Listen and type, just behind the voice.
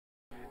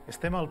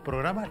Estem al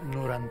programa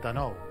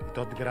 99, i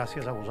tot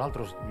gràcies a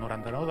vosaltres.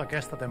 99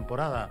 d'aquesta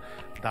temporada.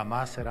 Demà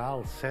serà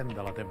el 100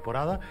 de la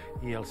temporada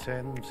i el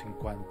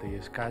 150 i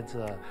escaig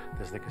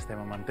des que estem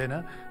en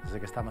antena, des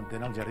que està en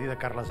antena al Jardí de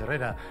Carles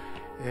Herrera.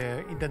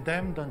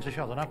 Intentem, doncs,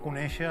 això, donar a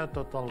conèixer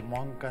tot el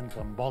món que ens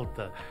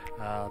envolta,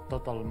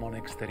 tot el món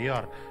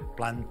exterior,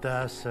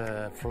 plantes,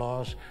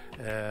 flors,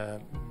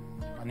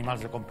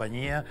 animals de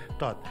companyia,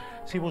 tot.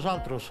 Si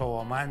vosaltres sou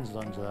amants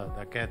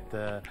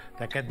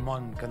d'aquest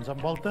món que ens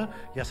envolta,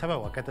 ja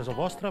sabeu, aquest és el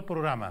vostre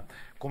programa.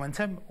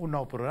 Comencem un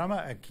nou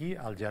programa aquí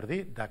al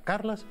Jardí de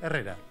Carles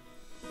Herrera.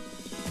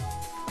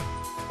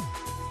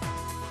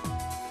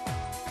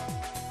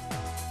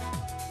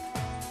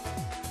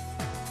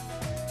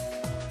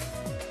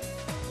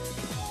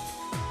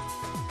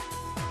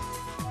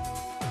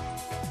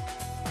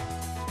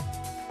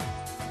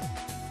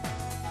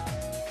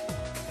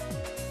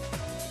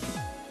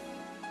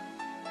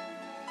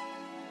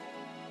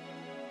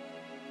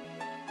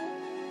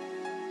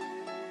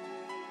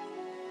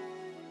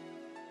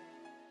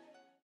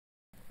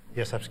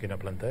 Ja saps quina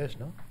planta és,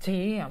 no?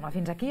 Sí, home,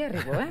 fins aquí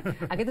arribo, eh?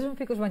 Aquest és un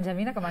ficus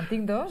benjamina, que me'n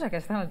tinc dos,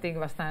 aquesta el tinc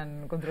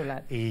bastant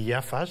controlat. I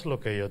ja fas el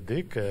que jo et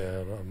dic,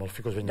 amb el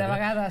ficus benjamina. De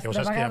vegades, ja ho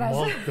saps, de vegades.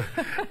 Que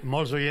hi ha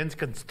molts oients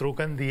que ens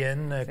truquen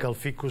dient que el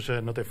ficus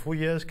no té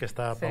fulles, que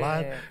està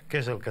pelat.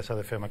 Què és el que s'ha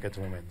de fer en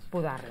aquests moments?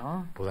 Podar-lo.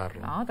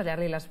 Podar-lo. No?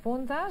 Tallar-li les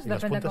puntes,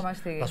 depèn de com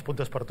estigui. Les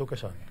puntes per tu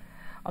què són?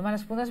 Home,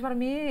 les puntes per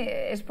mi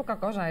és poca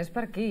cosa, és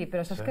per aquí.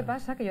 Però saps què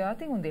passa? Que jo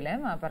tinc un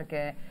dilema,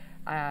 perquè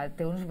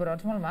té uns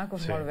brots molt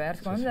macos, molt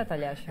verds. Com hem de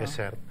tallar això? És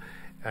cert.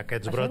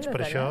 Aquests brots,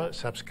 per això,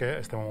 saps que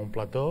estem en un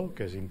plató,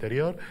 que és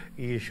interior,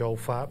 i això ho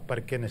fa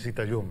perquè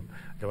necessita llum.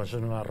 Llavors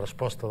és una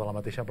resposta de la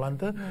mateixa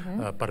planta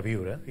per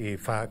viure, i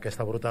fa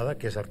aquesta brotada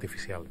que és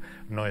artificial.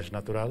 No és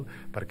natural,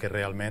 perquè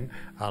realment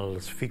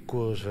els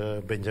ficus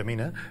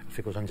benjamina, els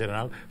ficus en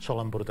general,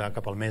 solen brotar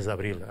cap al mes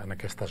d'abril en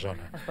aquesta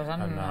zona. Es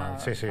posen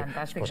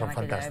fantàstics en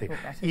aquella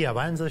època. I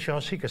abans d'això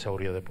sí que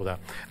s'hauria de podar.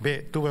 Bé,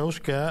 tu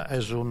veus que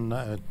és un,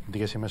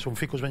 diguéssim, és un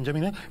ficus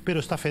benjamina, però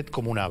està fet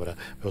com un arbre.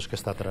 Veus que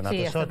està trenat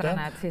a sota.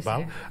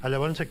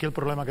 Llavors aquí el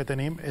problema que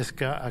tenim és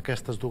que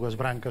aquestes dues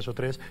branques o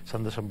tres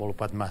s'han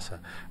desenvolupat massa.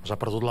 S'ha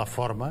perdut la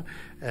forma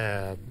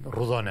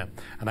rodona.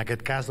 En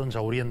aquest cas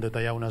haurien de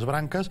tallar unes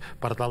branques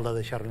per tal de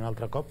deixar-li un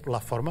altre cop la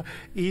forma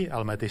i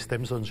al mateix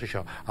temps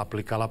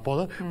aplicar la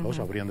poda.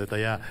 Haurien de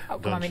tallar...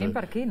 Com a mínim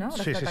per aquí, no?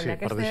 Sí,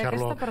 per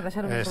deixar-lo...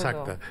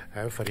 Exacte.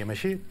 Faríem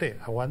així.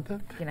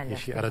 Aguanta.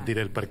 Ara et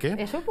diré el per què.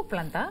 Això ho puc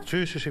plantar?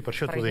 Sí, per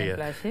això t'ho deia.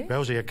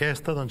 Veus? I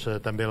aquesta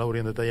també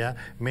l'haurien de tallar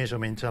més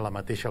o menys a la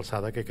mateixa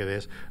alçada que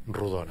quedés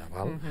rodona.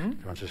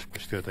 Llavors és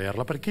qüestió de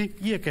tallar-la per aquí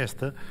i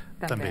aquesta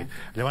també.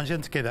 Llavors ja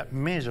ens queda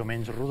més o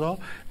menys rodó,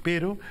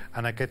 però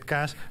en aquest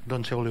cas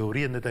se li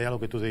haurien de tallar el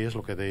que tu deies,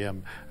 el que dèiem,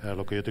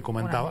 el que jo t'hi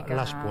comentava,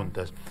 les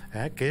puntes,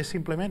 que és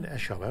simplement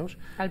això, veus?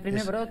 El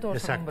primer brot o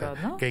el segon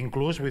brot, no? Que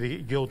inclús, vull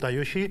dir, jo ho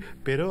tallo així,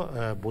 però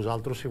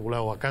vosaltres, si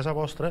voleu, a casa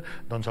vostra,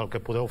 doncs el que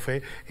podeu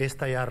fer és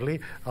tallar-li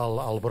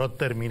el brot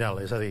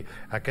terminal, és a dir,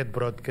 aquest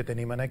brot que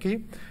tenim aquí,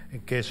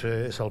 que és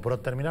el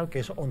brot terminal,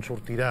 que és on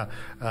sortirà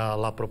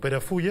la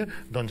propera fulla,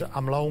 doncs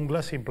amb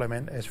l'ungla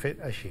simplement és fet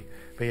així.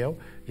 Veieu?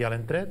 Ja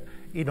l'hem tret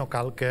i no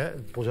cal que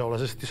poseu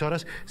les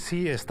estissores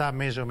si està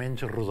més o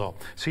menys rodó.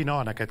 Si no,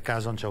 en aquest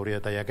cas s'hauria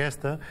de tallar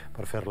aquesta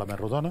per fer-la més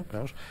rodona,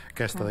 veus?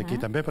 Aquesta d'aquí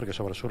també, perquè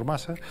sobresurt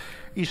massa.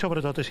 I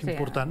sobretot és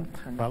important,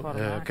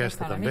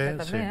 aquesta també,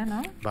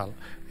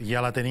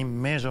 ja la tenim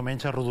més o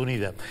menys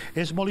arrodonida.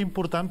 És molt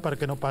important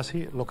perquè no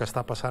passi el que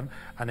està passant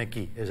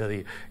aquí, és a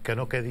dir, que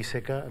no quedi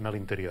seca en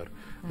l'interior.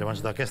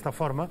 Llavors, d'aquesta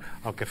forma,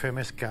 el que fem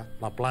és que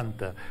la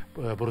planta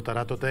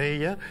brotarà tota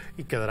ella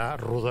i quedarà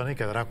rodona i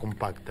quedarà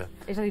compacta.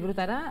 És a dir,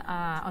 brotarà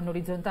en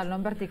horitzontal, no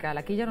en vertical.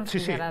 Aquí ja no ens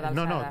pujarà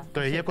d'alçada.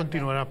 No, ella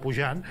continuarà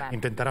pujant,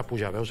 intentarà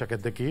pujar. Veus,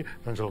 aquest d'aquí,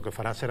 doncs el que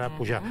farà serà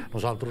pujar.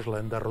 Nosaltres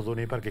l'hem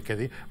d'arrodonir perquè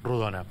quedi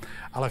rodona.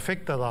 A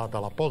l'efecte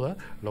de la poda,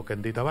 el que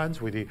hem dit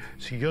abans, vull dir,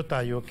 si jo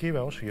tallo aquí,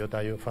 veus, si jo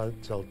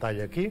faig el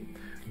tall aquí,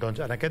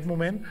 doncs en aquest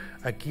moment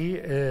aquí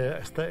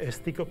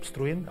estic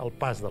obstruint el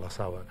pas de la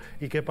saba.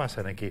 I què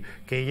passa aquí?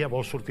 Que ella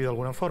vol sortir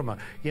d'alguna forma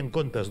i en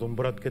comptes d'un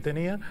brot que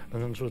tenia,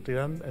 doncs en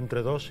sortiran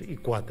entre 2 i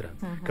 4.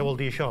 Què vol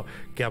dir això?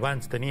 Que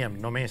abans teníem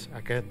només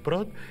aquest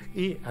brot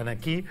i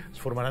aquí es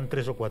formaran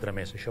 3 o 4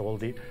 més. Això vol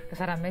dir... Que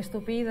serà més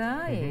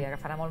tupida i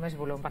agafarà molt més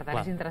volum. Per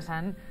tant, és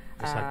interessant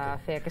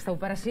fer aquesta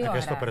operació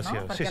ara, no?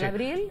 Perquè a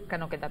l'abril, que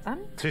no queda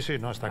tant... Sí,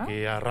 no, està aquí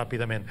ja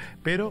ràpidament.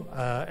 Però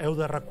heu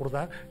de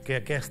recordar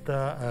que aquest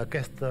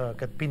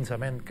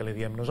pinçament que li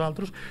diem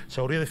nosaltres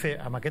s'hauria de fer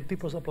amb aquest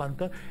tipus de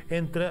planta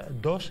entre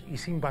 2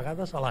 i 5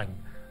 vegades a l'any.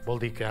 vol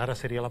dir que ara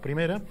seria la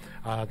primera,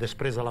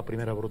 després de la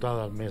primera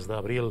brotada al mes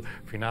d'abril,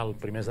 final,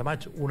 primers de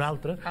maig, una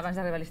altra. Abans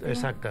d'arribar a l'estiu?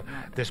 Exacte.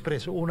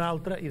 Després una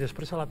altra i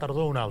després a la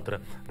tardor una altra.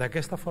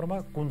 D'aquesta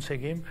forma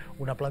aconseguim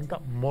una planta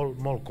molt,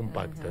 molt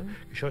compacta.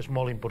 Això és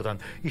molt important.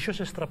 I això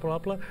és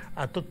extrapolable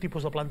a tot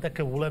tipus de planta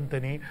que volem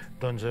tenir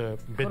ben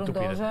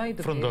tupida. Frondosa i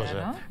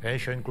tupida, no?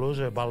 Això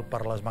inclús val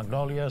per les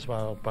magnòlies,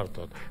 val per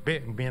tot. Bé,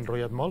 m'he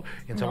enrotllat molt.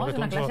 No, és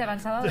una classe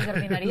avançada de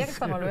jardineria que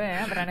està molt bé,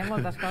 aprenem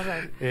moltes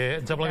coses.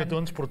 Em sembla que tu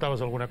ens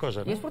portaves alguna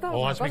cosa, no? Jo us portava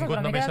alguna cosa,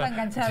 però m'he quedat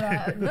enganxada.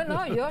 No,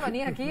 jo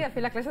venia aquí a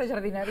fer la classe de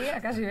jardineria,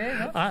 quasi bé,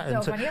 no?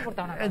 Venia a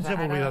portar una cosa.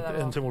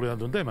 Ens hem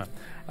oblidat d'un tema.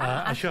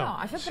 Això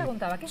et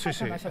preguntava, què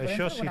fas amb això?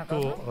 Això, si tu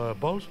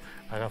vols,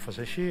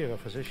 agafes així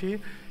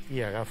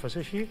i agafes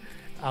així,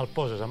 el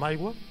poses amb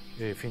aigua,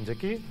 fins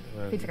aquí.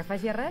 Fins que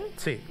faci arrel?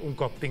 Sí, un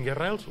cop tingui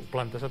arrels, ho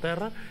plantes a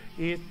terra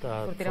i et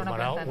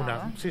formarà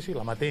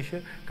la mateixa,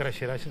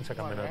 creixerà sense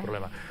cap mena de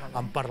problema.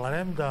 En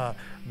parlarem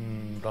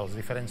dels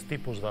diferents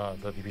tipus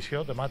de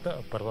divisió, de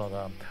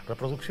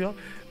reproducció,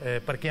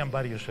 perquè hi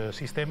ha diversos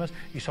sistemes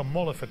i són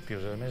molt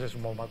efectius. A més, és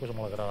molt maco, és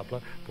molt agradable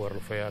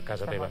poder-lo fer a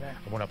casa teva,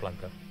 amb una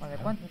planta.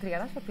 Quan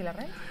trigaràs per fer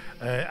l'arrel?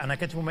 En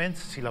aquests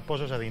moments, si la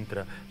poses a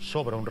dintre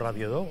sobre un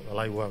radiador,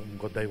 un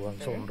got d'aigua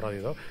sobre un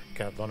radiador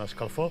que dona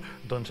escalfor,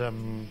 doncs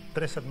en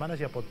 3 setmanes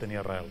ja pot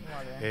tenir arrel.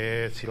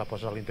 Si la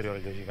poses a l'interior,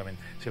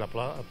 lògicament. Si la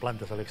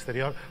plantes a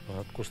l'exterior,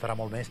 doncs et costarà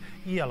molt més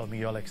i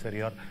potser a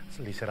l'exterior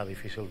li serà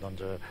difícil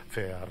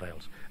fer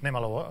arrels. Anem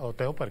a lo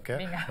teu perquè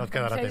no et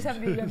quedarà temps.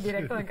 Vinga, en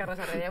directe d'en Carles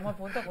Herrera. Ja m'ho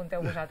apunto,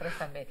 apunteu vosaltres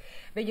també.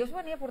 Bé, jo us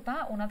venia a portar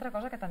una altra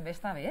cosa que també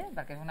està bé,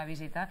 perquè és una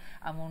visita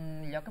a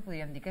un lloc que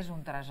podríem dir que és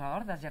un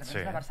tresor dels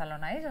jardins de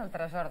Barcelona. És el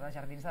tresor dels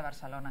jardins de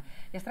Barcelona.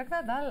 I es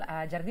tracta del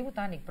jardí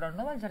botànic, però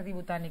no del jardí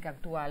botànic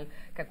actual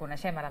que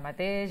coneixem ara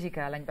mateix i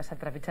que l'any passat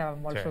trepitjàvem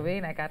molt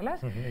sovint,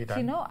 Carles?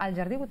 Sinó el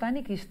jardí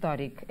botànic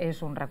històric.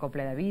 És un racó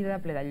ple de vida,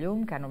 ple de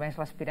llum, que només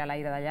respirar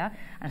l'aire d'allà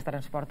ens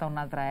transporta a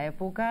una altra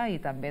època i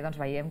també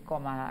veiem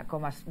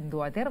com es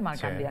du a terme el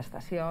canvi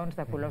d'estacions,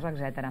 de colors,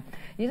 etc.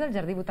 I és el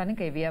jardí botànic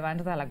que hi havia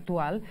abans de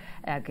l'actual,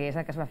 que és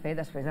el que es va fer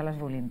després de les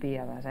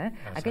Olimpíades.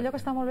 Aquell lloc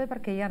està molt bé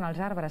perquè hi ha els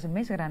arbres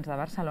més grans de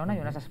Barcelona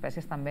i unes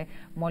espècies també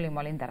molt i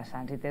molt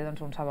interessants. I té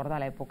un sabor de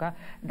l'època,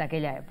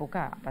 d'aquella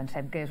època.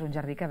 Pensem que és un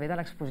jardí que ve de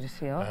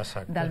l'exposició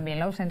del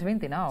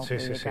 1929. Sí,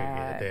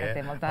 que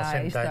té molta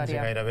història. Els 100 anys i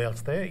gairebé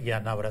els té. Hi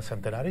ha arbres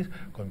centenaris,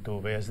 com tu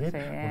bé has dit,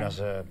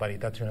 unes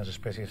varietats i unes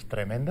espècies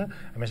tremendes.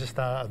 A més,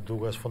 està a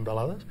dues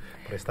fondalades,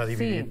 perquè està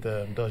dividit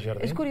en dos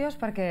jardins. És curiós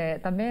perquè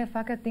també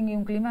fa que tingui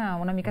un clima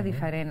una mica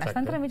diferent.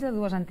 Està entremig de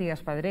dues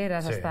antigues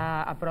pedreres,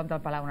 està a prop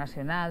del Palau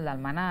Nacional,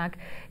 del Manac,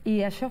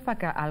 i això fa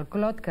que el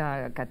clot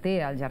que té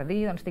el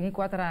jardí tingui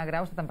 4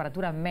 graus de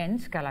temperatura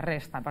menys que la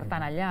resta. Per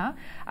tant, allà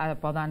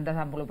poden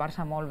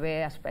desenvolupar-se molt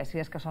bé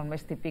espècies que són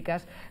més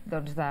típiques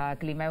de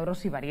clima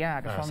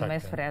eurosiberià, que són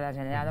més fredes.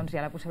 Allà hi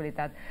ha la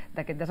possibilitat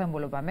d'aquest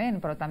desenvolupament,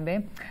 però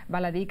també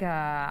val a dir que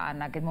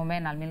en aquest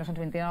moment, el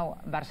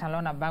 1929,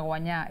 Barcelona va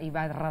guanyar i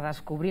va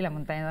redescobrir la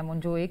muntanya de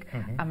Montjuïc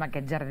amb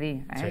aquest jardí.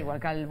 Igual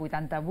que el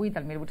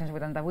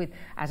 1888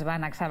 es va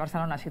annexar a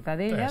Barcelona a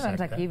Ciutadella,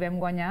 doncs aquí vam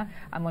guanyar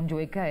a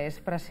Montjuïc, que és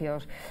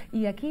preciós.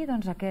 I aquí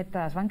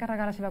es va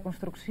encarregar la seva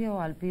construcció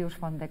al Pius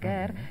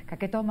Fontdequer, que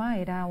aquest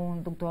home era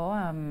un doctor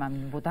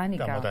en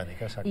botànica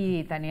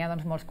i tenia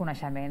molts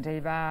coneixements.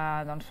 Ell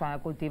va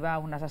cultivar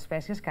unes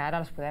espècies que ara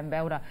les podem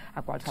veure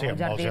a qualsevol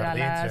jardí de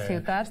la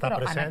ciutat, però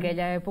en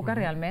aquella època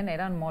realment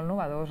eren molt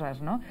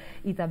novedoses.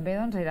 I també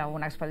era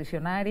un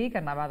expedicionari que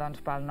anava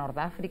pel nord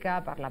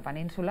d'Àfrica, per la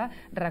península,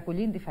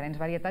 recollint diferents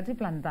varietats i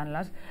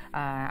plantant-les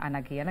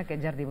aquí, en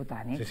aquest jardí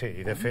botànic. Sí,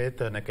 i de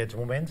fet, en aquests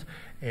moments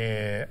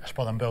es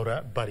poden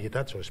veure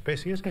varietats o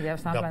espècies que ja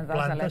estan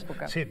plantades de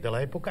l'època. Sí, de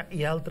l'època,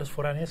 i altres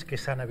forànies que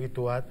s'han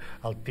habituat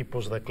al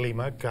tipus de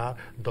clima que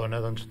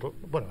dona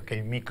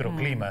aquell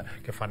microclima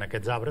que fan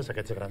aquests arbres,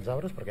 aquests grans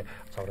arbres, perquè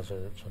els arbres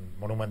són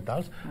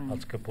monumentals,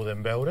 els que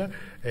podem veure.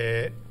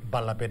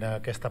 Val la pena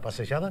aquesta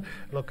passejada.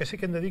 El que sí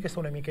que hem de dir que està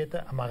una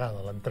miqueta amagada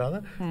a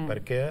l'entrada,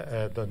 perquè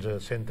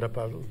s'entra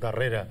per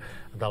darrere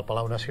del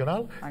Palau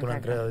Nacional, té una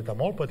entradeta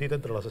molt petita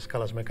entre les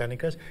escales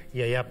mecàniques,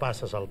 i allà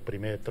passes al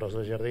primer tros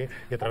de jardí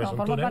i a través d'un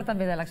túnel. Forma part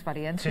també de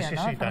l'experiència,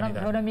 no?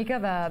 Fa una mica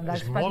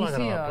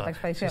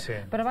d'expedició.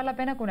 Però val la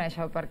pena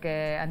conèixer-ho, perquè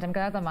ens hem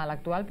quedat amb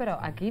l'actual, però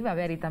aquí va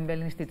haver-hi també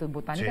l'Institut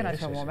Botànic en el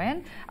seu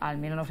moment. El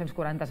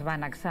 1940 es va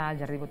annexar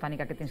al Jardí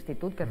Botànic aquest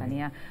institut, que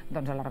tenia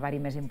l'herbari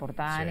més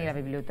important i la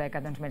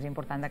biblioteca més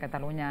important de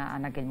Catalunya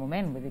en aquell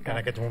moment. En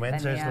aquests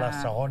moments és la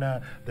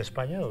segona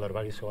d'Espanya,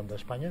 l'herbari segon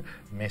d'Espanya,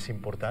 més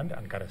important,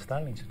 encara està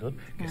a l'Institut,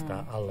 que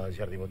està al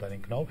Jardí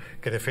Botànic Nou,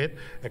 que de fet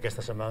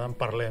aquesta setmana en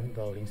parlem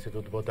de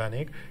l'Institut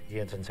Botànic i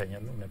ens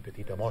ensenyen una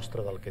petita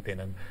mostra del que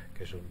tenen,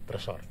 que és un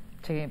tresor.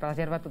 Sí,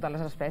 preserva totes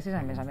les espècies,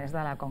 a més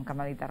de la conca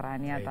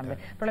mediterrània també.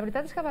 Però la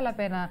veritat és que val la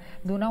pena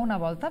donar una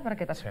volta per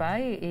aquest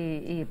espai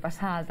i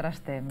passar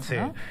altres temps,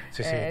 no?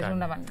 Sí, i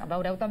tant.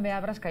 Veureu també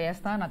arbres que ja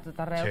estan a tot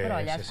arreu, però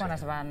allà és quan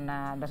es van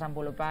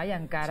desenvolupar i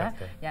encara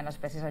hi ha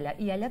espècies allà.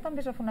 I allà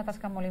també es va fer una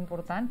tasca molt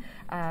important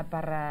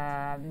per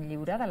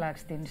lliurar de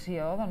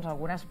l'extinció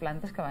algunes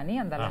plantes que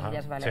venien de les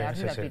Illes Balears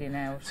i de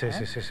Pirineus.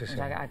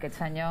 Aquest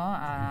senyor,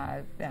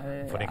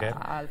 el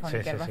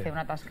Foniquer, va fer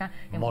una tasca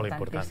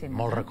importantíssima.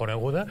 Molt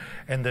reconeguda.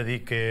 Hem de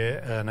dir que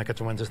en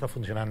aquests moments està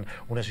funcionant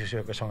una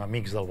associació que són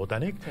Amics del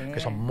Botànic,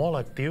 que són molt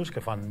actius,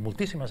 que fan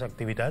moltíssimes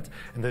activitats.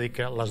 Hem de dir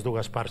que les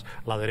dues parts,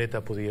 la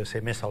dreta podia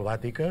ser més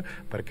selvàtica,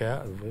 perquè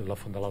la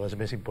fondalada és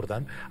més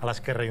important. A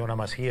l'esquerra hi ha una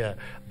masia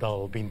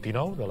del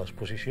 29, de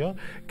l'exposició,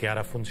 que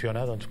ara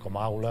funciona com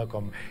a aula.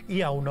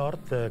 Hi ha un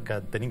hort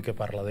que tenim que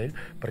parlar d'ell,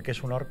 perquè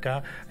és un hort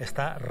que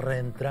està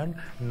reentrant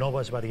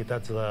noves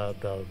varietats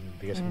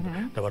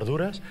de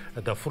verdures,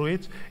 de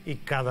fruits, i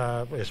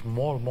és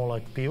molt, molt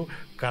actiu.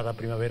 Cada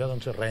primavera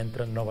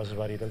reentren noves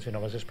varietats i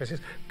noves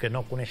espècies que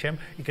no coneixem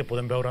i que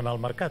podem veure en el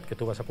mercat, que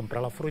tu vas a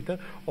comprar la fruita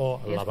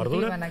o la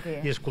verdura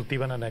i es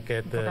cultiven en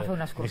aquest... Puc fer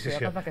una excursió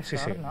cap a aquest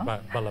hort, no?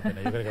 Val la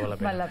pena, jo crec que val la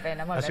pena. Val la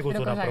pena, molt bé. Ha sigut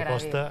una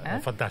proposta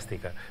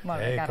fantàstica,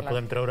 que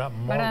podem treure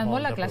molt de profit. M'ha agradat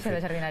molt la classe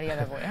de jardineria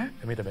d'avui.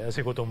 A mi també. Ha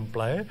sigut un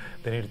plaer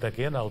tenir-te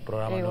aquí en el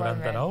programa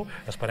 99.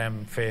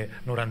 Esperem fer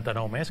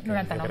 99 més.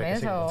 99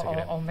 més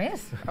o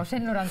més? O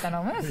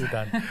 199 més? I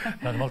tant.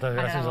 Doncs moltes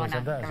gràcies,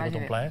 Elisenda. Ha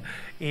sigut un plaer.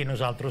 I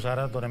nosaltres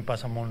ara donem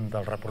pas a un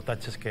dels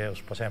reportatges que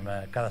us passem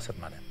cada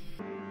setmana.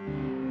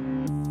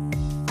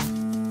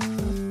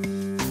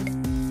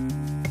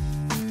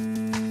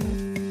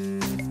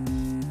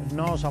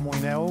 No us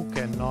amoïneu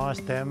que no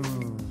estem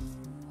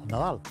al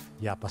Nadal.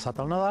 Ja ha passat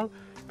el Nadal,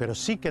 però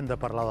sí que hem de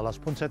parlar de les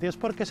poncèties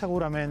perquè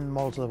segurament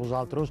molts de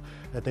vosaltres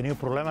teniu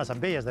problemes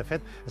amb elles. De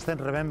fet, estem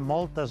rebent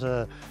moltes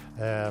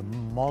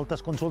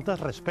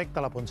consultes respecte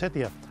a la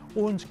poncètia.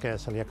 Uns que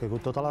se li ha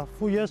caigut totes les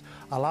fulles,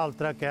 a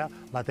l'altre que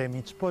la té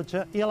mig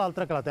potxa i a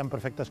l'altre que la té en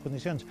perfectes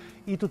condicions.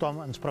 I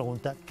tothom ens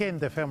pregunta què hem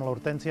de fer amb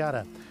l'hortènsia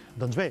ara.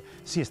 Doncs bé,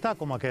 si està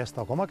com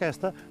aquesta o com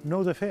aquesta, no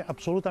heu de fer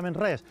absolutament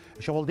res.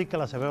 Això vol dir que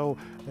la sabeu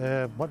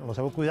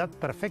cuidat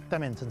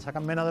perfectament, sense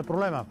cap mena de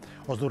problema.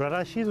 Us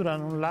durarà així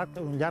durant un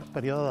llarg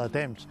període de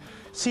temps.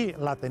 Si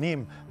la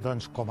tenim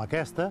com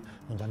aquesta,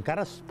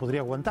 encara es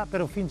podria aguantar,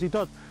 però fins i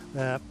tot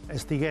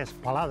estigués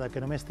pelada, que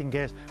només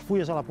tingués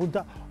fulles a la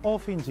punta, o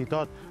fins i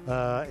tot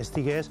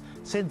estigués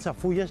sense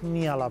fulles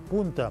ni a la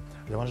punta.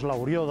 Llavors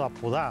l'hauríeu de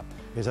podar,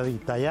 és a dir,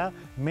 tallar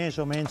més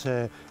o menys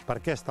per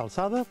aquesta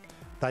alçada,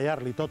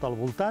 tallar-li tot al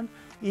voltant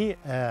i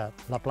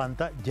la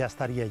planta ja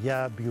estaria,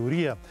 ja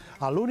viuria.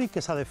 L'únic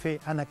que s'ha de fer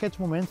en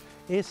aquests moments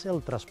és el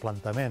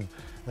trasplantament.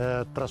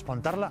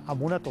 Trasplantar-la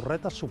amb una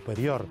torreta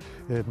superior.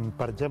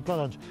 Per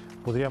exemple,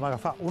 podríem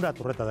agafar una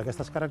torreta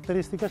d'aquestes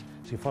característiques,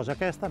 si fos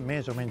aquesta,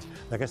 més o menys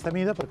d'aquesta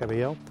mida, perquè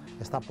veieu,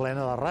 està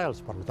plena d'arrels,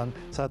 per tant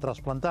s'ha de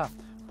trasplantar,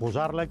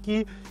 posar-la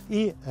aquí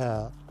i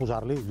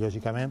posar-li,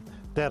 lògicament,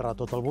 terra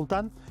tot al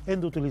voltant. Hem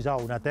d'utilitzar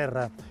una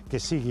terra que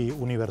sigui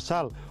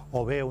universal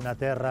o bé una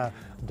terra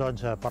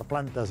per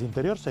plantes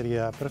interiors,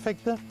 seria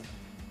perfecte.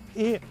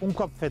 I un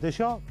cop fet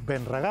això,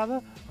 ben regada,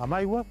 amb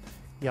aigua,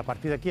 i a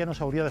partir d'aquí ja no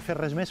s'hauria de fer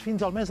res més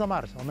fins al mes de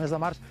març. Al mes de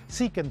març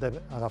sí que hem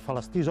d'agafar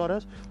les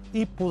tisores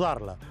i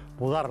podar-la.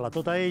 Podar-la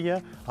tota ella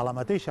a la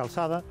mateixa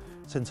alçada,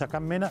 sense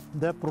cap mena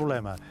de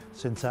problema,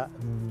 sense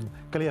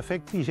que li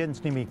afecti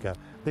gens ni mica.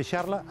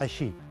 Deixar-la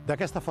així,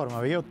 d'aquesta forma,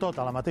 veieu, tot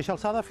a la mateixa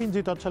alçada, fins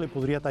i tot se li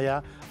podria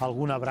tallar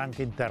alguna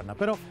branca interna,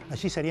 però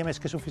així seria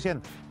més que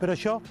suficient. Però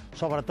això,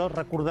 sobretot,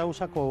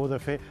 recordeu-se que ho heu de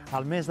fer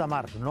al mes de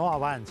març, no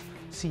abans.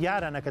 Si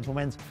ara, en aquests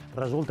moments,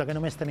 resulta que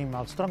només tenim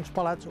els troncs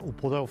pelats, ho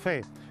podeu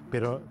fer,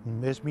 però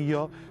és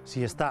millor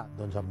si està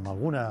amb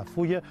alguna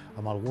fulla,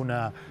 amb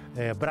alguna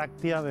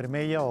bràctea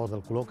vermella o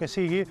del color que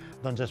sigui,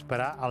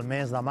 esperar al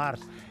mes de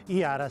març.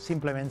 I ara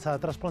simplement s'ha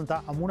de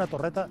trasplantar amb una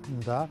torreta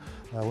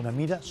d'una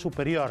mida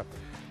superior.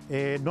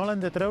 No l'hem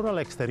de treure a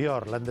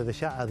l'exterior, l'hem de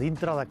deixar a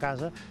dintre de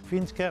casa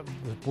fins que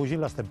pugin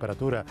les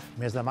temperatures.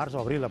 Mes de març o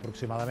abril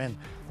aproximadament.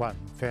 Quan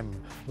fem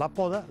la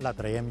poda, la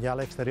traiem ja a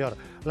l'exterior.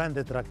 L'hem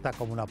de tractar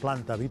com una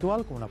planta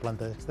habitual, com una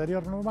planta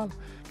d'exterior normal,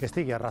 que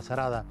estigui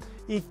arrecerada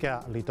i que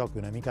li toqui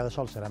una mica de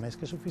sol serà més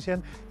que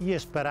suficient, i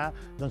esperar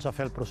a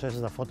fer el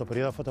procés de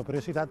període de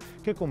fotoperiodicitat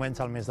que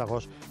comença al mes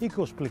d'agost i que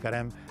ho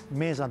explicarem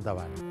més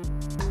endavant.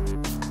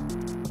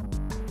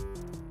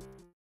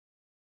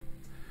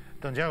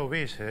 Doncs ja heu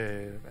vist,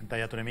 hem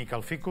tallat una mica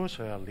el ficus,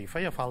 li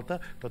feia falta,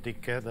 tot i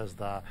que des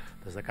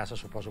de casa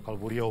suposo que el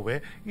veuríeu bé,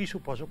 i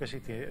suposo que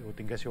si ho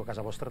tinguéssiu a casa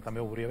vostra també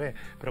ho veuria bé.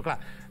 Però clar,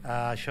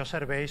 això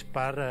serveix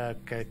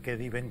per que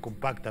quedi ben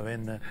compacte,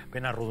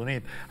 ben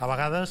arrodonit. A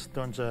vegades,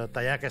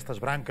 tallar aquestes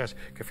branques,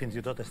 que fins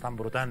i tot estan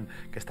brotant,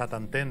 que està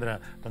tan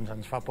tendre,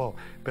 ens fa por.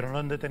 Però no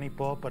hem de tenir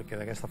por, perquè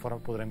d'aquesta forma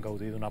podrem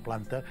gaudir d'una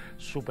planta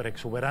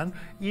superexuberant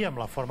i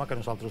amb la forma que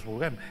nosaltres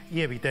vulguem.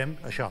 I evitem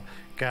això,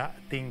 que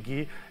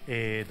tingui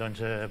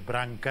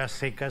branques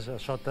seques a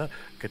sota,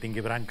 que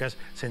tingui branques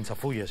sense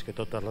fulles, que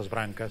totes les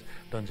branques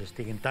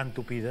estiguin tan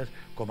tupides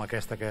com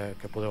aquesta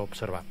que podeu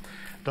observar.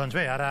 Doncs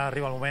bé, ara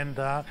arriba el moment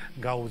de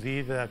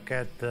gaudir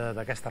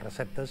d'aquestes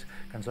receptes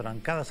que ens donen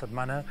cada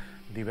setmana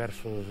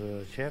diversos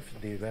xefs,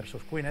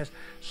 diversos cuiners,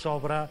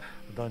 sobre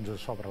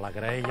la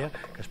graella,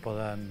 que es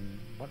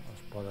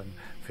poden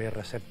fer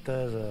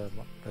receptes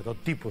de tot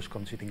tipus,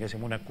 com si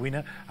tinguéssim una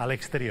cuina a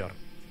l'exterior.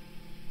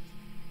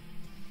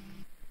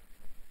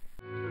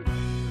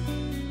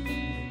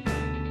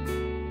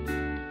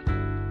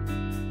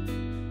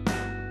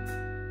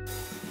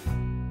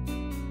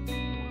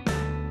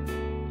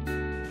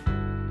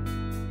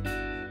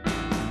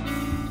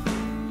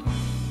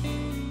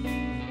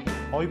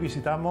 Hoy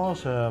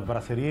visitamos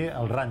Bracería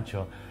El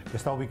Rancho, que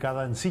está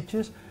ubicada en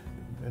Sitges,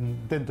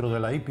 dentro de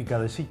la hípica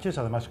de Sitges,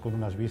 además con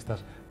unas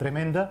vistas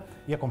tremendas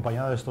y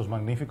acompañada de estos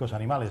magníficos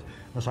animales.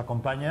 Nos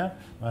acompaña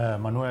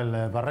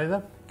Manuel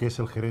Barreda, que es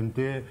el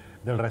gerente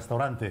del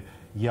restaurante,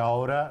 y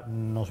ahora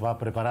nos va a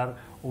preparar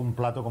un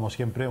plato, como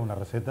siempre, una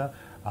receta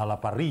a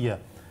la parrilla.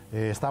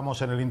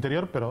 Estamos en el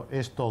interior, pero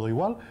es todo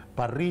igual,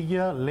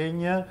 parrilla,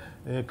 leña,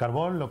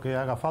 carbón, lo que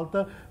haga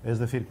falta, es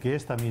decir, que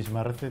esta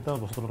misma receta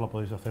vosotros la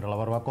podéis hacer a la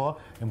barbacoa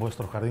en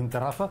vuestro jardín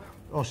terraza,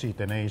 o si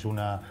tenéis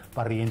una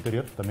parrilla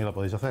interior, también la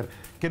podéis hacer.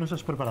 ¿Qué nos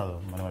has preparado,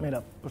 Manuel?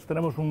 Mira, pues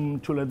tenemos un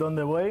chuletón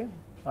de buey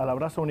a la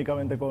brasa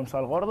únicamente con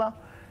sal gorda,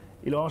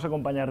 y lo vamos a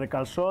acompañar de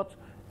calçots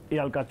y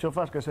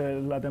alcachofas, que es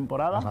la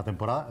temporada. Es la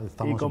temporada,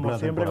 estamos y como en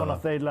siempre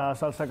temporada. Conocéis la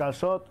salsa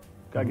calçot,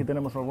 que aquí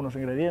tenemos algunos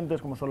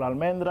ingredientes, como son la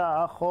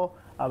almendra, ajo,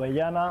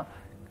 avellana,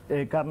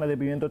 carne de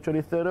pimiento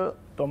choricero,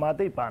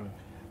 tomate y pan.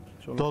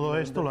 Todo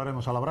esto lo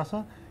haremos a la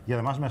brasa, y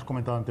además me has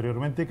comentado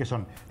anteriormente que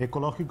son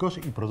ecológicos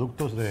y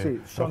productos de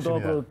Sí, son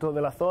todos productos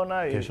de la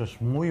zona. Que eso es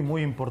muy,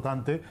 muy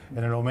importante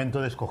en el momento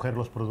de escoger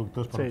los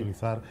productos para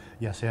utilizar,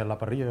 ya sea en la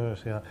parrilla, ya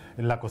sea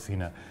en la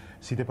cocina.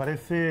 Si te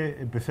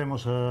parece,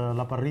 empecemos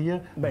la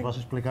parrilla. Nos vas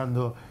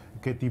explicando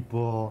qué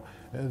tipo,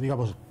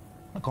 digamos,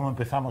 cómo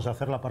empezamos a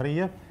hacer la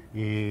parrilla,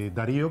 y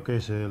Darío, que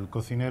es el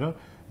cocinero,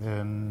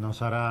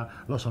 nos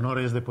hará los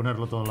honores de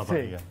ponerlo todo en la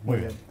parrilla. Muy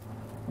bien.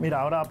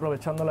 Mira, ahora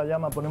aprovechando la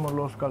llama ponemos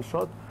los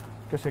calçots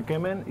que se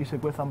quemen y se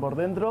cuezan por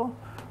dentro.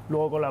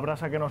 Luego con la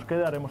brasa que nos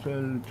quede haremos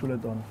el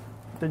chuletón.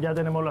 Ya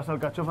tenemos las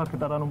alcachofas, que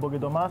tardan un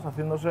poquito más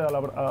haciéndose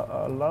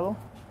al lado.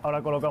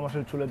 Ahora colocamos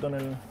el chuletón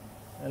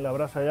en la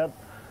brasa ya.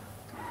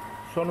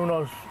 Son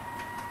unos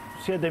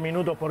 7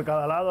 minutos por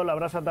cada lado, la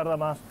brasa tarda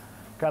más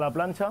que a la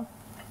plancha.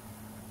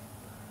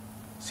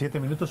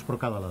 7 minutos por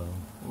cada lado.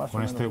 Más o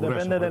menos.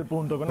 Depende del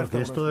punto. Porque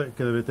esto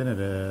que debe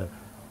tener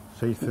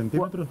 6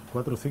 centímetros,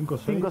 4, 5,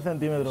 6. 5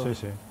 centímetros. Sí,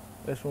 sí.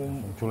 Es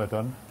un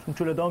chuletón. Un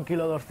chuletón,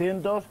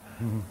 1,2 kg.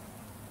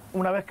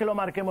 Una vez que lo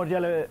marquemos,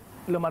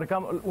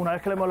 una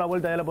vez que le demos la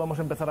vuelta, ya le podemos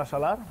empezar a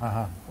salar.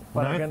 Ajá.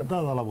 Una vez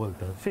dado la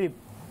vuelta. Sí,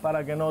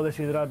 para que no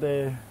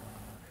deshidrate.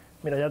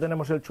 Mira, ya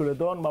tenemos el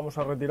chuletón, vamos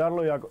a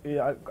retirarlo y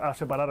a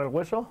separar el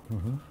hueso.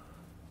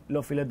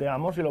 Lo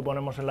fileteamos y lo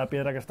ponemos en la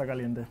piedra que está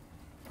caliente.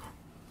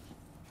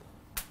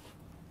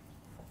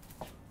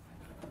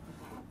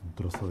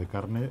 Trozo de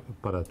carne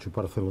para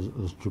chuparse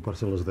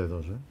los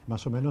dedos, ¿eh?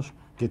 Más o menos,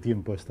 ¿qué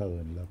tiempo ha estado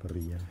en la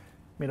parrilla?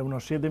 Mira,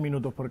 unos 7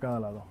 minutos por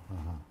cada lado.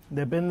 Ajá.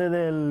 Depende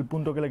del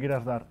punto que le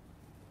quieras dar.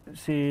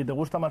 Si te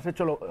gusta más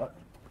hecho,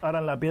 ahora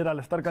en la piedra, al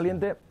estar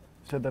caliente,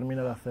 se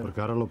termina de hacer.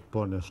 Porque ahora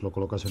lo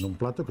colocas en un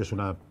plato, que es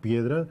una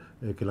piedra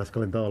que la has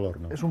calentado al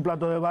horno. Es un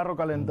plato de barro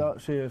calentado,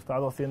 sí, está a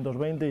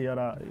 220 y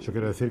ahora... Eso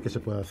quiere decir que se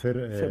puede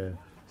hacer,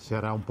 se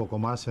hará un poco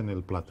más en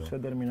el plato. Se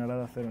terminará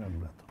de hacer en el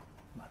plato.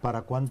 Vale.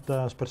 ¿Para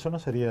cuántas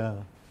personas sería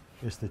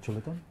este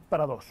chuletón?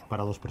 Para 2.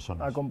 Para 2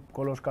 personas.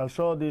 Con los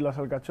calçots y las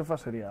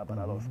alcachofas sería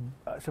para 2.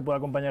 Se puede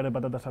acompañar de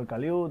patatas al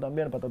caliu,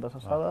 también patatas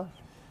asadas.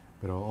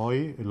 Pero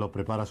hoy lo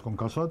preparas con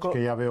calçots,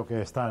 que ya veo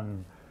que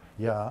están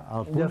ya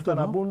a punto. Ya están,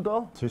 ¿no? a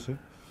punto. Sí, sí.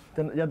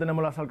 Ya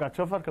tenemos las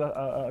alcachofas, que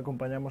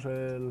acompañamos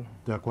el...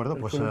 De acuerdo,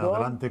 pues chuletón.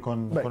 adelante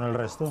con el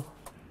resto.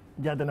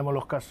 Ya tenemos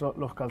los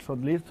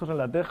calçots listos en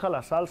la teja,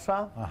 la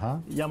salsa.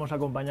 Ajá. Ya hemos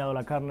acompañado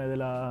la carne de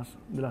las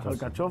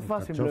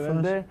alcachofas.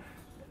 Simplemente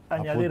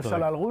añadir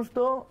sal al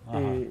gusto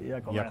y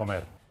a comer. Y a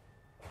comer.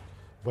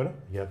 Bueno,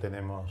 ya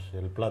tenemos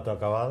el plato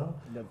acabado.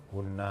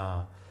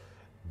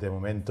 De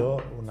momento,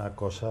 una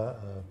cosa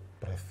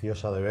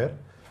preciosa de ver.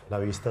 La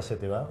vista se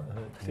te va.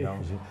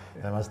 Digamos,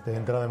 además te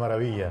entra de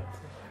maravilla.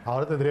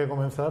 Ahora tendría que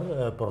comenzar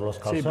por los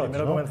calçots. Sí,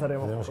 primero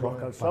comenzaremos por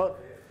los calçots.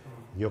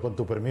 Yo, con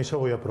tu permiso,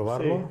 voy a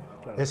probarlo. Sí,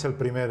 claro. Es el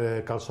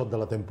primer calçot de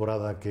la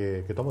temporada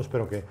que tomo.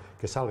 Espero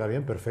que salga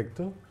bien,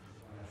 perfecto.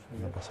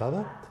 Una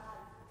pasada.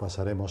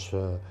 Pasaremos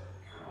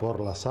por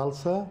la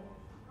salsa.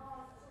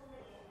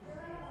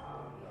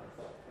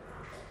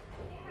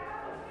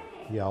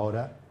 Y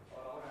ahora...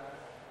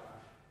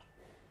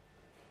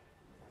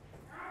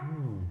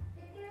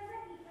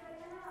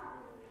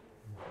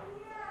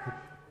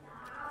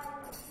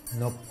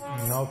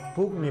 No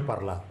puc ni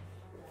parlar.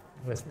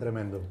 És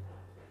tremendo.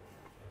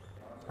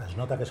 Es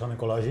nota que són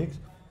ecològics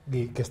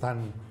i que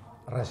estan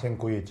recent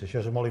cuits. Això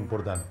és molt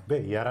important.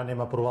 Bé, i ara anem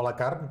a provar la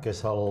carn, que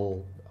és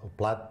el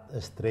plat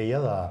estrella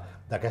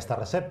d'aquesta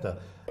recepta.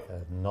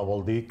 No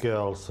vol dir que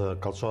els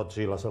calçots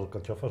i les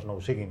alcatxofes no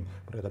ho siguin,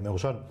 perquè també ho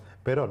són,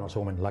 però en el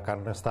seu moment la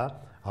carn està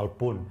al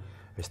punt.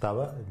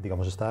 Estaba,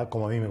 digamos, está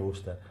como a mí me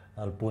gusta,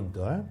 al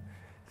punto, ¿eh?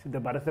 Si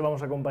te parece,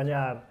 vamos a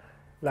acompañar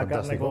la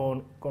carne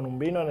con un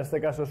vino. En este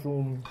caso es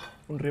un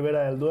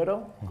Ribera del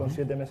Duero, con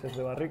 7 meses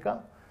de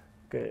barrica,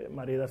 que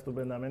marida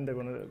estupendamente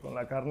con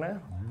la carne.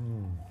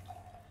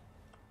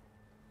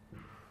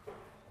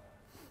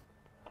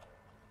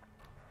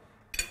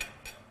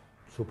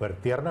 Súper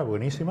tierna,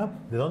 buenísima.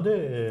 ¿De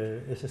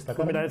dónde es esta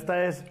carne? Mira,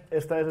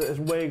 esta es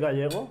buey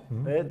gallego,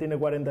 tiene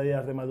 40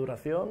 días de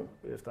maduración,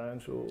 está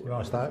en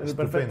el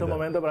perfecto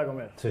momento para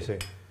comer. Sí, sí.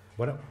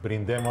 Bueno,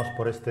 brindemos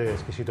por este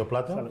exquisito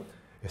plato. Salud.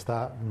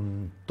 Está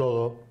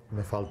todo,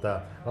 me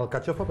falta la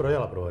alcachofa, pero ya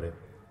la probaré.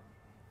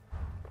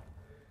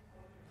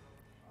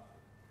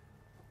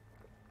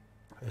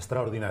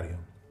 Extraordinario.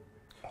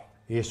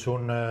 Y es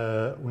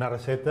una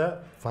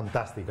receta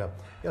fantástica.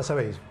 Ya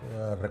sabéis,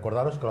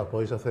 recordaros que la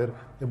podéis hacer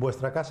en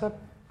vuestra casa.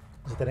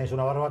 Si tenéis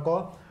una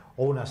barbacoa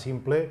o una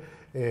simple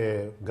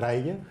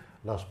graella,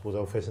 les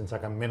podeu fer sense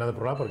cap mena de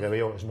problema, perquè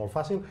veieu, és molt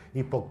fàcil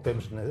i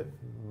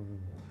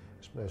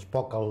es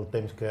poc el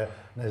temps que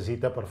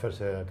necesita per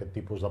fer-se aquest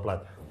tipus de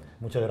plat.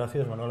 Muchas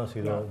gracias, Manuel, ha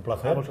sido un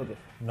placer.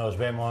 Nos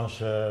vemos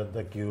de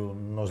aquí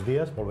unos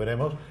días,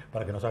 volveremos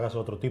para que nos hagas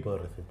otro tipo de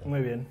receta. Muy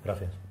bien.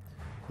 Gracias.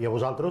 I a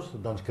vosaltres,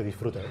 doncs, que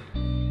disfruteu.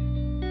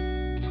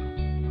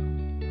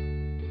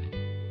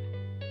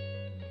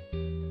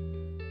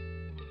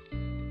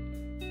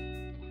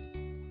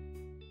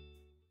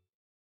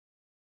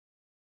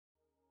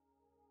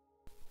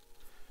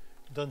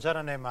 Doncs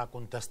ara anem a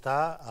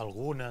contestar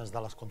algunes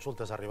de les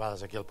consultes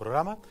arribades aquí al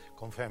programa,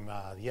 com fem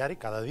a diari,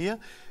 cada dia.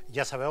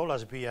 Ja sabeu,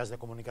 les vies de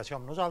comunicació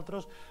amb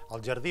nosaltres, al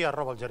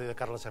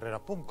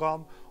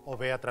jardí@eljardidecarlesherrera.com o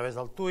bé a través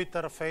del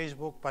Twitter,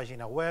 Facebook,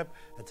 pàgina web,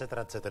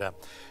 etc.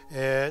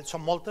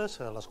 Són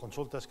moltes les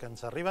consultes que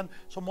ens arriben,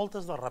 són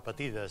moltes de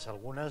repetides,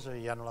 algunes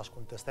ja no les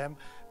contestem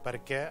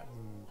perquè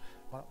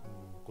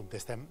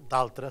contestem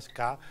d'altres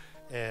que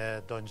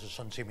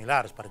són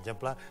similars. Per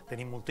exemple,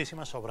 tenim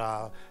moltíssimes sobre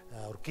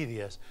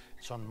orquídies.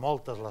 Són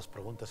moltes les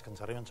preguntes que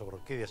ens arriben sobre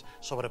orquídies,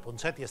 sobre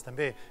poncèties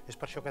també. És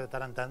per això que de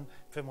tant en tant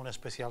fem un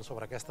especial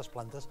sobre aquestes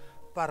plantes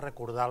per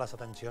recordar les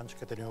atencions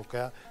que teniu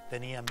que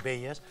tenir amb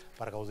elles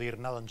per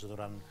gaudir-ne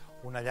durant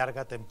una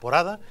llarga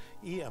temporada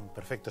i en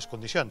perfectes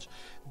condicions.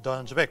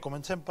 Doncs bé,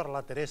 comencem per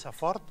la Teresa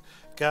Fort,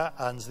 que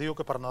ens diu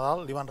que per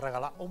Nadal li van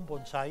regalar un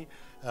bonsai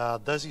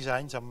de 6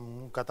 anys amb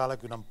un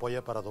catàleg i una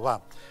ampolla per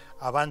adobar.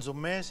 Abans d'un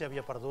mes ja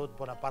havia perdut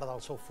bona part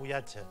del seu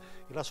fullatge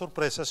i la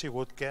sorpresa ha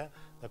sigut que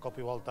de cop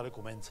i volta li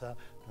comença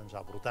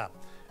a brotar.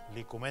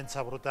 Li comença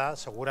a brotar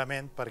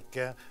segurament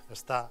perquè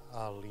està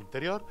a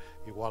l'interior,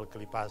 igual que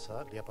li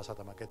ha passat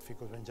amb aquest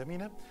ficus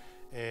benjamina.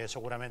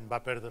 Segurament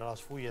va perdre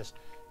les fulles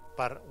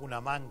per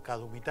una manca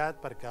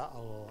d'humitat, perquè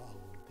el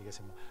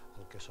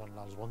que són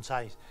els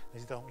bonsais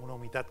necessiten una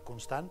humitat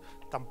constant,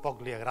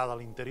 tampoc li agrada a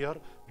l'interior,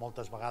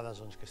 moltes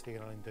vegades que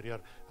estiguin a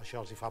l'interior això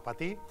els hi fa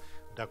patir,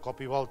 de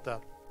cop i volta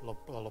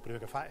el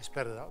primer que fa és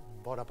perdre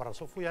bona part del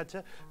seu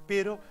fullatge,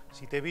 però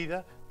si té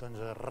vida, doncs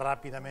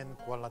ràpidament,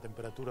 quan la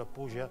temperatura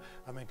puja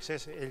amb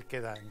excés, ell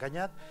queda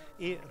enganyat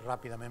i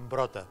ràpidament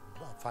brota,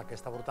 fa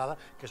aquesta brotada,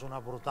 que és una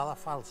brotada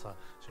falsa.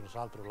 Si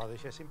nosaltres la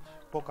deixéssim,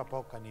 a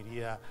poc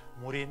aniria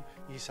morint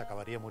i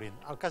s'acabaria morint.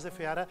 El que has de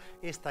fer ara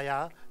és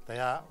tallar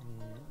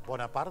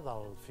bona part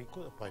del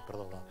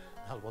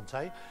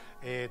bonsai,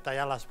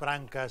 tallar les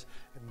branques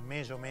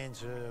més o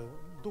menys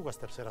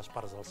 2/3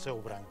 parts del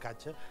seu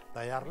brancatge,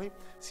 tallar-li.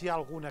 Si hi ha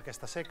alguna que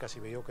està seca, si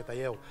veieu que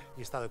talleu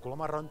i està de color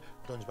marró,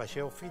 doncs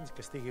baixeu fins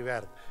que estigui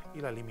verd i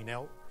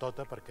l'elimineu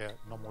tota perquè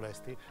no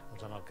molesti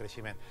en el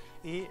creixement.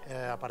 I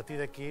a partir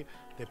d'aquí,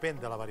 depèn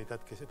de la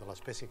varietat, de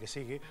l'espècie que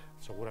sigui,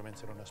 segurament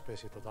serà una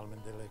espècie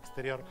totalment de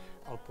l'exterior,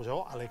 el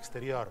poseu a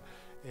l'exterior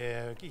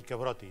i que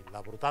broti.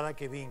 La brotada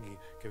que vingui,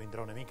 que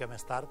vindrà una mica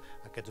més tard,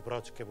 aquests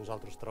brots que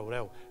vosaltres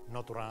traureu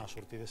no tornaran a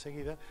sortir de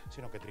seguida,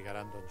 sinó que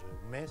trigaran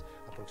un mes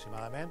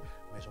aproximadament,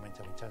 més o menys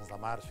a mitjans de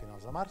març,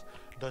 finals de març,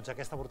 doncs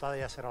aquesta brotada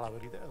ja serà la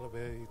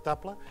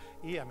veritable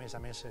i a més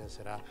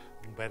serà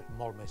un verd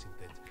molt més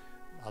intens.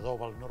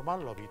 Adoba el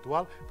normal,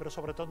 l'habitual, però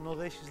sobretot no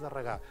deixis de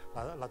regar.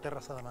 La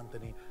terra s'ha de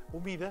mantenir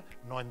humida,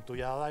 no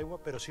entollada d'aigua,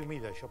 però sí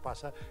humida. Això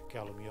passa que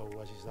potser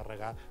ho hagis de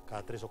regar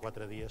cada 3 o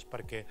 4 dies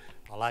perquè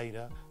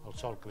l'aire, el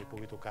sol que li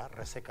pugui tocar,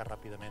 resseca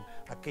ràpidament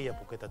aquella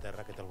poqueta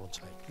terra que té el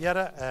bonsai. I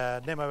ara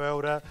anem a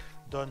veure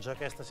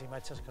aquestes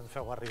imatges que ens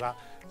feu arribar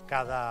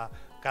cada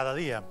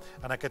dia.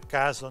 En aquest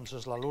cas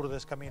és la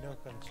Lourdes Camino,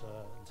 que ens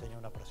ensenya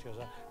una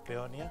preciosa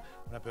peònia,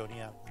 una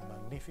peònia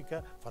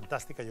magnífica,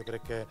 fantàstica. Jo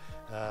crec que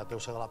deu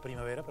ser de la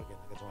primavera, perquè en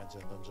aquests moments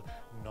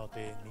no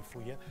té ni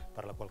fulla,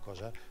 per la qual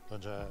cosa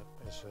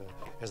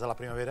és de la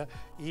primavera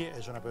i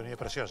és una peònia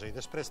preciosa. I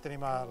després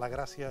tenim la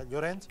Gràcia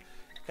Llorenç,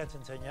 que que ens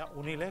ensenya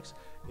un ílex,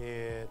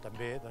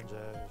 també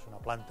és una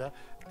planta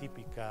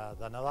típica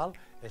de Nadal,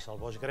 és el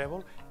boix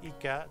grèvol, i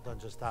que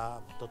està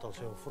amb tot el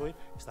seu fruit,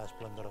 està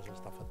esplendorosa,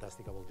 està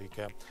fantàstica, vol dir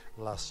que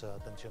les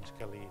atencions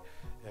que li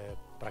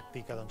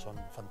practica són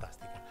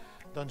fantàstiques.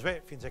 Doncs bé,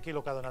 fins aquí el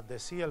que ha donat de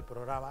si el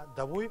programa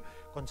d'avui.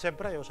 Com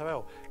sempre, ja ho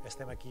sabeu,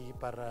 estem aquí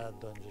per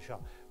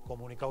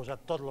comunicar-vos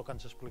tot el que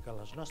ens expliquen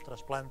les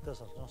nostres plantes,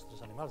 els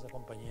nostres animals de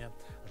companyia,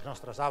 els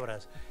nostres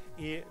arbres,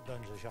 i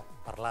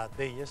parlar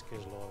d'elles, que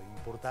és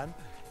l'important,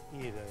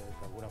 i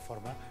d'alguna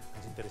forma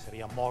ens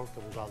interessaria molt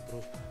que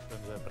vosaltres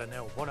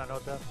preneu bona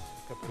nota,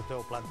 que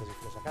porteu plantes i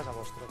flors a casa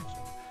vostra, que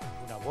són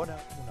una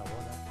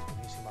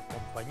boníssima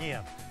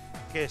companyia.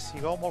 Que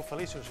sigueu molt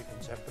feliços i,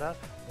 com sempre,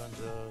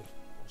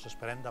 us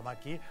esperem demà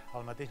aquí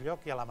al mateix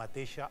lloc i a la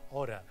mateixa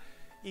hora,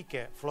 i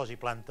que flors i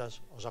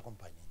plantes us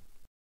acompanyin.